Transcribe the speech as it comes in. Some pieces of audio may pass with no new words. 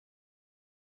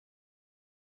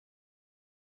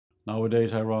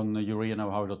Nowadays I run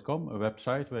ureaknowhow.com, a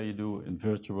website where you do in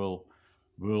virtual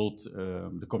world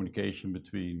the communication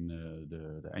between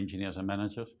the engineers and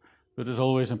managers. But it's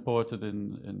always important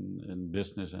in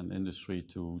business and industry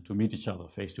to meet each other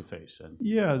face to face.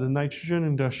 Yeah, the nitrogen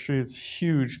industry, it's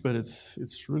huge, but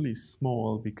it's really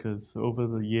small because over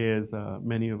the years,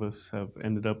 many of us have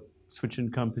ended up switching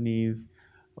companies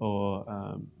or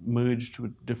merged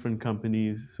with different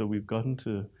companies. So we've gotten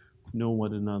to know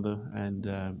one another, and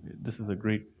this is a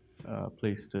great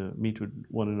place to meet with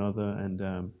one another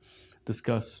and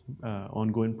discuss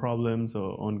ongoing problems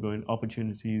or ongoing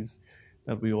opportunities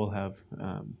that we all have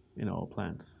in our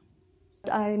plants.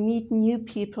 I meet new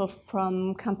people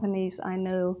from companies I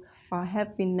know or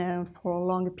have been known for a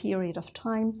longer period of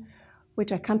time,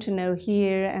 which I come to know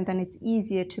here, and then it's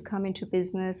easier to come into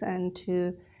business and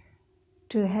to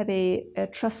have a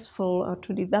trustful or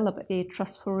to develop a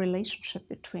trustful relationship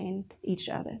between each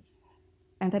other.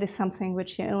 And that is something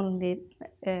which you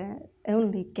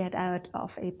only get out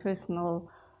of a personal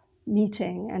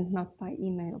meeting and not by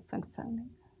emails and phoning.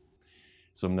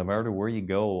 So no matter where you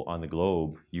go on the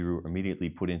globe, you're immediately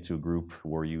put into a group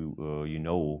where you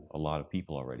know a lot of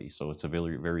people already. So it's a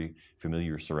very, very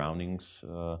familiar surroundings,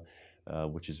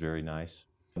 which is very nice.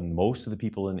 And most of the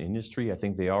people in the industry, I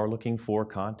think they are looking for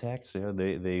contacts. Yeah,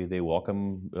 they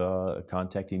welcome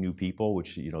contacting new people,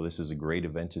 which, you know, this is a great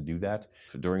event to do that.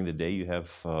 During the day you have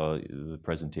the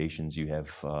presentations, you have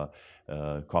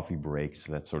coffee breaks,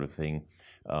 that sort of thing.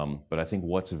 But I think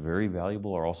what's very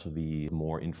valuable are also the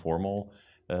more informal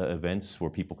events where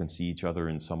people can see each other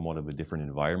in somewhat of a different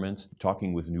environment.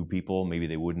 Talking with new people, maybe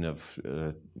they wouldn't have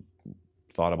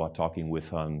thought about talking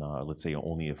with on, let's say,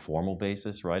 only a formal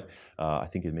basis, right? I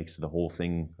think it makes the whole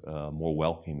thing more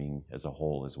welcoming as a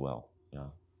whole as well. Yeah.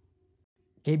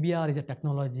 KBR is a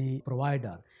technology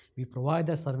provider. We provide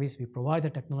the service, we provide the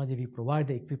technology, we provide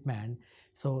the equipment.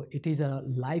 So it is a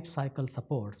life cycle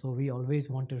support. So we always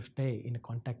want to stay in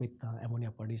contact with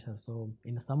ammonia producers. So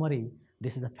in summary,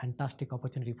 this is a fantastic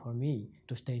opportunity for me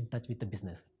to stay in touch with the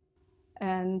business.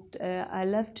 And I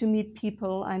love to meet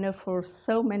people I know for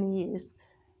so many years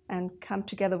and come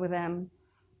together with them.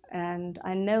 And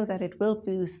I know that it will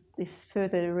boost the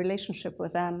further relationship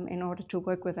with them in order to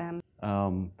work with them.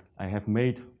 I have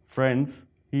made friends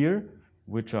here,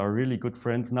 which are really good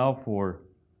friends now for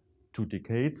 2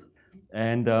 decades.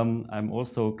 And I'm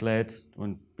also glad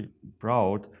and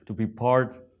proud to be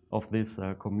part of this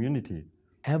community.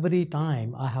 Every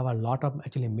time I have a lot of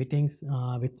meetings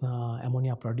with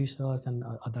ammonia producers and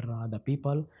other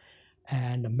people,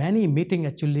 and many meetings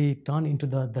actually turn into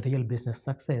the real business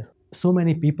success. So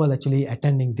many people actually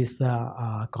attending this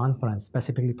conference,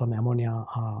 specifically from ammonia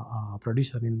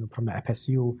producer from the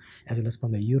FSU, as well as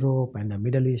from the Europe and the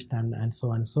Middle East and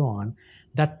so on,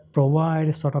 that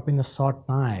provide sort of in a short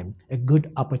time a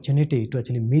good opportunity to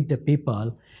actually meet the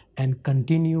people and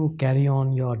carry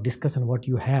on your discussion what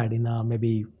you had in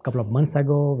maybe a couple of months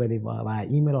ago, whether via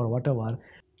email or whatever.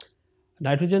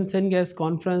 Nitrogen Syngas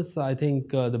conference, I think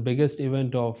the biggest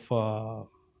event of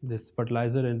this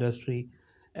fertilizer industry,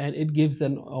 and it gives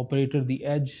an operator the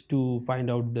edge to find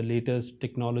out the latest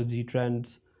technology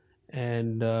trends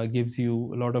and gives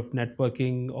you a lot of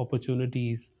networking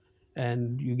opportunities,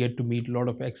 and you get to meet a lot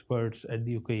of experts at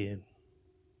the UKN.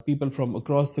 People from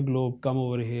across the globe come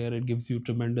over here. It gives you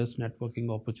tremendous networking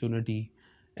opportunity.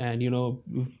 And you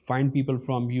find people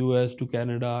from US to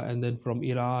Canada, and then from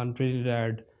Iran,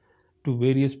 Trinidad, to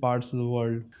various parts of the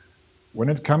world. When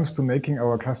it comes to making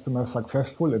our customers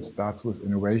successful, it starts with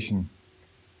innovation.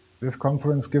 This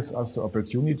conference gives us the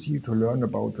opportunity to learn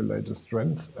about the latest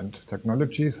trends and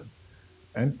technologies,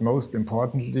 and most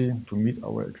importantly, to meet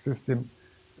our existing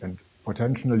and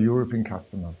potential European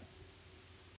customers.